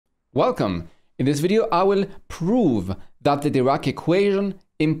Welcome! In this video, I will prove that the Dirac equation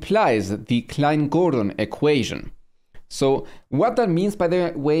implies the Klein-Gordon equation. So what that means, by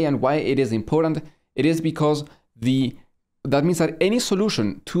the way, and why it is important, it is because that means that any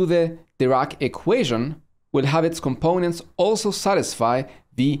solution to the Dirac equation will have its components also satisfy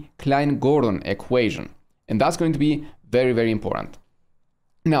the Klein-Gordon equation. And that's going to be very, very important.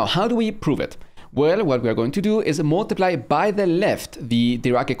 Now, how do we prove it? Well, what we are going to do is multiply by the left the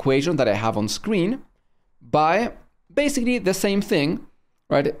Dirac equation that I have on screen by basically the same thing,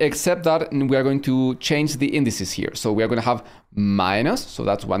 right? Except that we are going to change the indices here. So we are going to have minus, so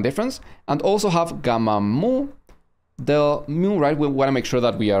that's one difference, and also have gamma mu del mu, right? We want to make sure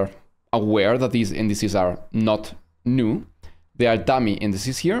that we are aware that these indices are not new. They are dummy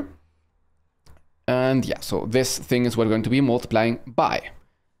indices here. And yeah, so this thing is what we're going to be multiplying by.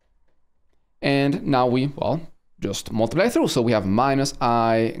 And now we, well, just multiply through. So we have minus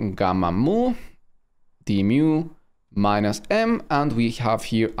I gamma mu d mu minus m, and we have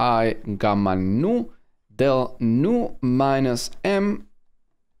here I gamma nu del nu minus m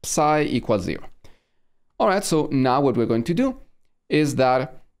psi equals 0. All right, so now what we're going to do is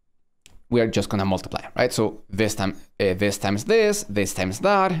that we are just going to multiply, right? So this times this times this times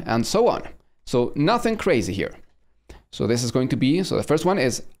that, and so on. So nothing crazy here. So this is going to be, so the first one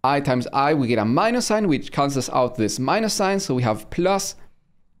is I times I, we get a minus sign, which cancels out this minus sign. So we have plus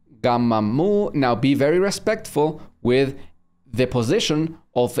gamma mu. Now be very respectful with the position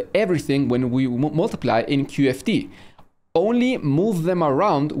of everything when we multiply in QFT. Only move them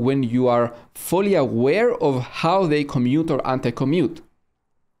around when you are fully aware of how they commute or anti-commute.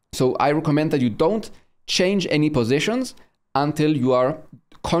 So I recommend that you don't change any positions until you are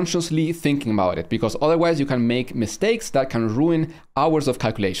consciously thinking about it, because otherwise you can make mistakes that can ruin hours of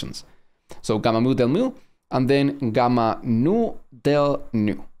calculations. So gamma mu del mu, and then gamma nu del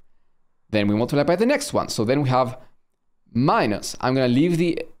nu. Then we multiply by the next one. So then we have minus. I'm going to leave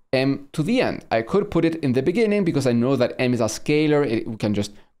the m to the end. I could put it in the beginning because I know that m is a scalar. We can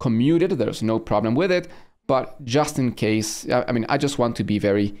just commute it. There's no problem with it. But just in case, I mean, I just want to be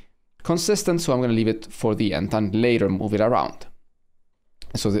very consistent. So I'm going to leave it for the end and later move it around.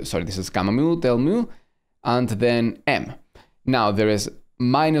 So, this is gamma mu del mu, and then m. Now there is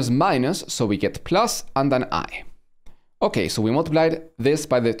minus minus, so we get plus and then I. Okay, so we multiplied this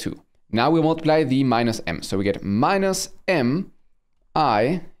by the 2. Now we multiply the minus m. So we get minus m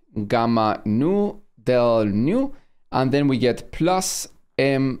I gamma nu del nu, and then we get plus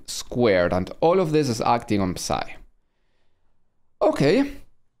m squared, and all of this is acting on psi. Okay,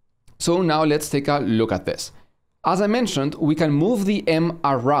 so now let's take a look at this. As I mentioned, we can move the m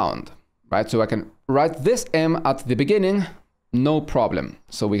around, right? So I can write this m at the beginning, no problem.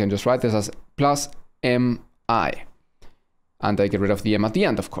 So we can just write this as plus mi. And I get rid of the m at the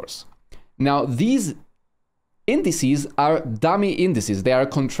end, of course. Now, these indices are dummy indices. They are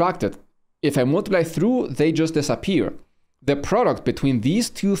contracted. If I multiply through, they just disappear. The product between these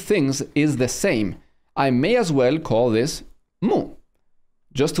two things is the same. I may as well call this mu,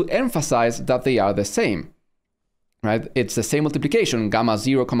 just to emphasize that they are the same. Right? It's the same multiplication, gamma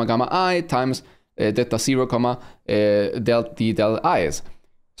 0, gamma I times delta 0, del i's.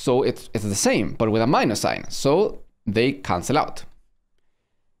 So it's the same, but with a minus sign. So they cancel out.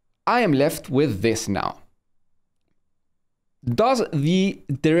 I am left with this now. Does the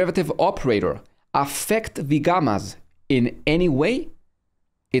derivative operator affect the gammas in any way?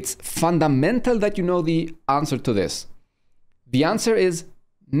 It's fundamental that you know the answer to this. The answer is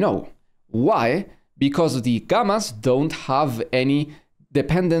no. Why? Because the gammas don't have any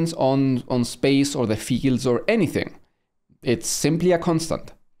dependence on space or the fields or anything. It's simply a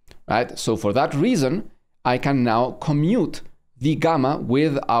constant, right? So for that reason, I can now commute the gamma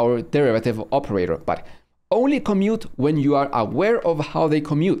with our derivative operator, but only commute when you are aware of how they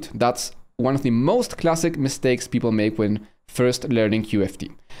commute. That's one of the most classic mistakes people make when first learning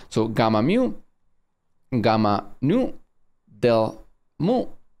QFT. So gamma mu, gamma nu, del mu,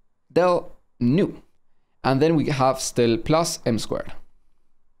 del nu. And then we have still plus m squared.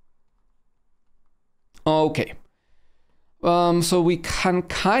 Okay. So we can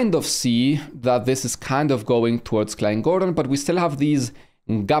kind of see that this is kind of going towards Klein-Gordon, but we still have these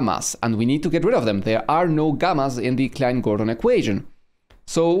gammas, and we need to get rid of them. There are no gammas in the Klein-Gordon equation.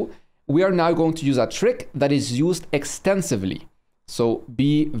 So we are now going to use a trick that is used extensively. So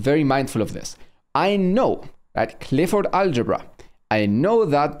be very mindful of this. I know, right, Clifford algebra, I know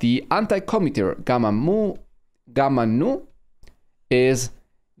that the anti-commutator gamma mu, gamma nu is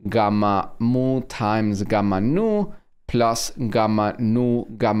gamma mu times gamma nu plus gamma nu,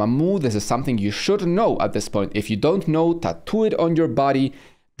 gamma mu. This is something you should know at this point. If you don't know, tattoo it on your body,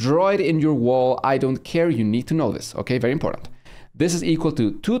 draw it in your wall. I don't care. You need to know this. Okay, very important. This is equal to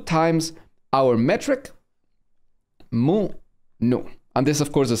 2 times our metric mu nu. And this,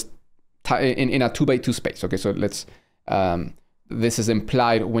 of course, is in a 2x2 space. Okay, so let's, this is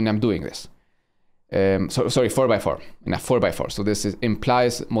implied when I'm doing this. Sorry, 4x4, in a 4x4. So this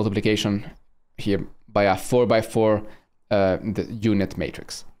implies multiplication here by a 4x4 the unit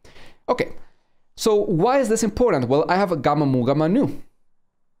matrix. Okay, so why is this important? Well, I have a gamma mu, gamma nu.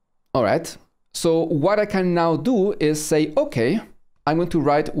 All right, so what I can now do is say, okay, I'm going to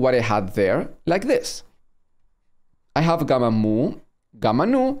write what I had there like this. I have gamma mu, gamma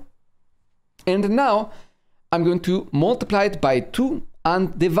nu, and now I'm going to multiply it by 2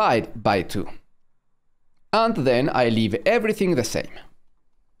 and divide by 2. And then I leave everything the same.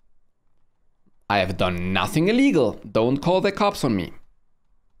 I have done nothing illegal. Don't call the cops on me.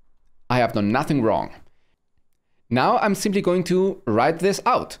 I have done nothing wrong. Now I'm simply going to write this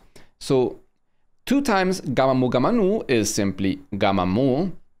out. So 2 times gamma mu is simply gamma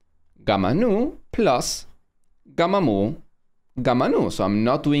mu plus gamma mu. So I'm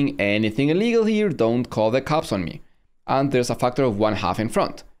not doing anything illegal here. Don't call the cops on me. And there's a factor of 1/2 in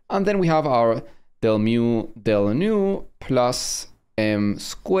front. And then we have our del mu del nu plus m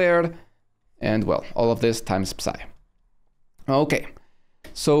squared. And well, all of this times psi. Okay.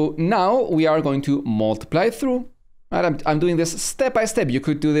 So now we are going to multiply through. Right, I'm doing this step by step. You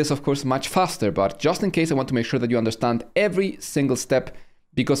could do this, of course, much faster, but just in case, I want to make sure that you understand every single step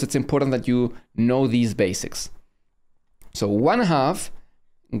because it's important that you know these basics. So 1/2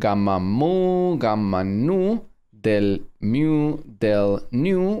 gamma mu gamma nu del mu del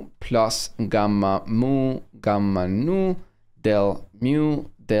nu plus gamma mu gamma nu del mu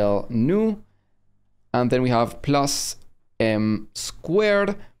del nu. And then we have plus m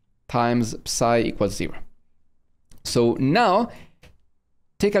squared times psi equals 0. So now,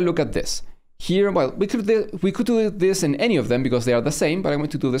 take a look at this. Here, well, we could do this in any of them because they are the same, but I'm going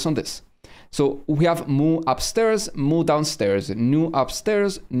to do this on this. So we have mu upstairs, mu downstairs, nu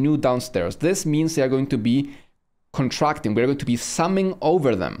upstairs, nu downstairs. This means they are going to be contracting. We're going to be summing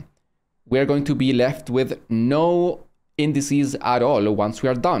over them. We're going to be left with no indices at all once we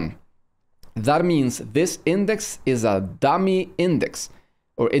are done. That means this index is a dummy index,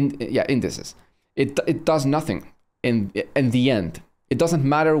 or indices. It does nothing in the end. It doesn't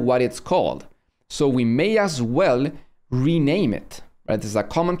matter what it's called. So we may as well rename it, right? This is a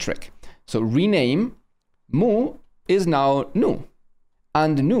common trick. So rename, mu is now nu,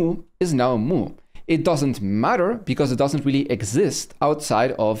 and nu is now mu. It doesn't matter because it doesn't really exist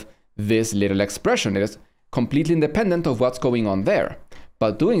outside of this little expression. It is completely independent of what's going on there.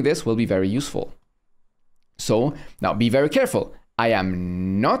 But doing this will be very useful. So now be very careful. I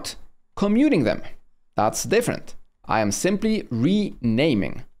am not commuting them. That's different. I am simply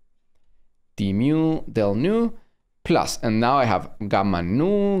renaming d mu del nu plus, and now I have gamma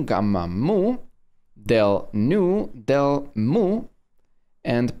nu gamma mu del nu del mu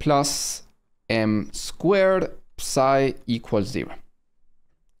and plus m squared psi equals 0.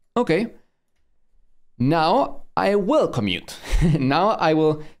 Okay. Now I will commute. Now I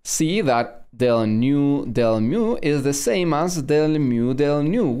will see that del mu is the same as del mu del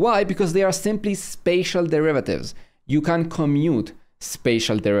nu. Why? Because they are simply spatial derivatives. You can commute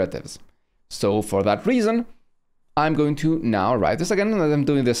spatial derivatives. So for that reason, I'm going to now write this again, and I'm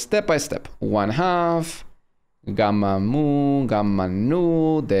doing this step by step. 1/2 gamma mu gamma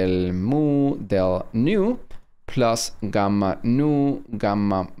nu del mu del nu plus gamma nu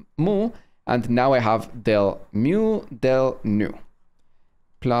gamma mu. And now I have del mu del nu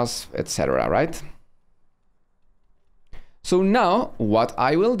plus etc., right? So now what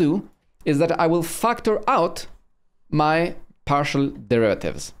I will do is that I will factor out my partial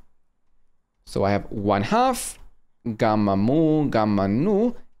derivatives. So I have 1/2 gamma mu gamma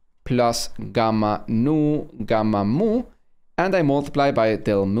nu plus gamma nu gamma mu, and I multiply by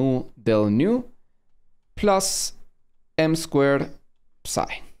del mu del nu plus m squared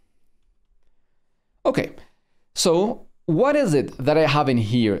psi. Okay, so what is it that I have in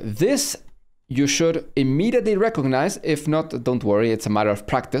here? This you should immediately recognize. If not, don't worry, it's a matter of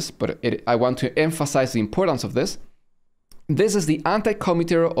practice, but I want to emphasize the importance of this. This is the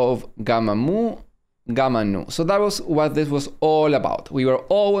anti-commutator of gamma mu, gamma nu. So that was what this was all about. We were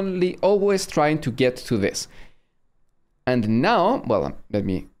always trying to get to this. And now, well, let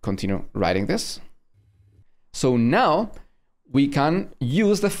me continue writing this. So now we can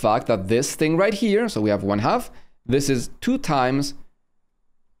use the fact that this thing right here, so we have 1/2, this is 2 times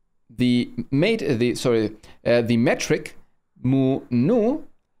the metric mu nu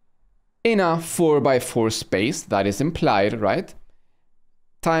in a 4x4 space that is implied, right?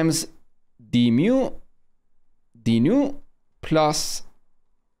 times d nu plus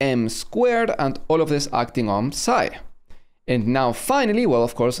m squared, and all of this acting on psi. And now finally, well,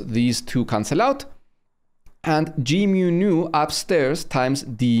 of course, these two cancel out, and g mu nu upstairs times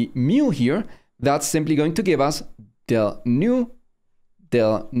d mu here, that's simply going to give us del nu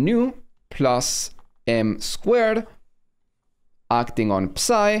plus m squared acting on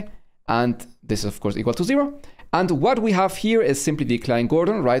psi, and this is of course equal to 0. And what we have here is simply the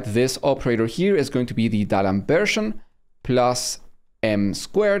Klein-Gordon, right? This operator here is going to be the D'Alembert plus m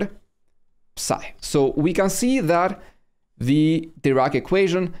squared psi. So we can see that the Dirac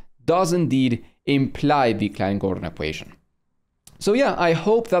equation does indeed imply the Klein-Gordon equation. So yeah, I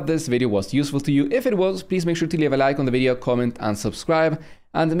hope that this video was useful to you. If it was, please make sure to leave a like on the video, comment, and subscribe,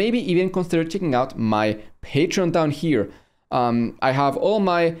 and maybe even consider checking out my Patreon down here. I have all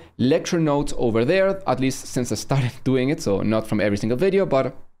my lecture notes over there, at least since I started doing it, so not from every single video,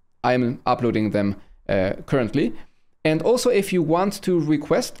 but I'm uploading them currently. And also, if you want to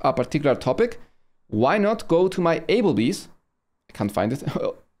request a particular topic, why not go to my Ablebees? I can't find it.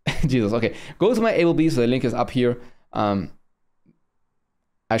 Jesus, okay. Go to my Ablebees, the link is up here. I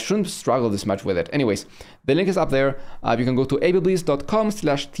shouldn't struggle this much with it. Anyways, the link is up there. You can go to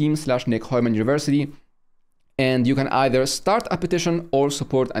ablebees.com/team/Nick Heumann University, and you can either start a petition or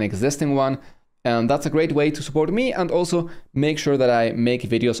support an existing one. And that's a great way to support me and also make sure that I make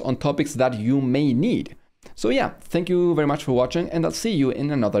videos on topics that you may need. So yeah, thank you very much for watching, and I'll see you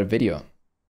in another video.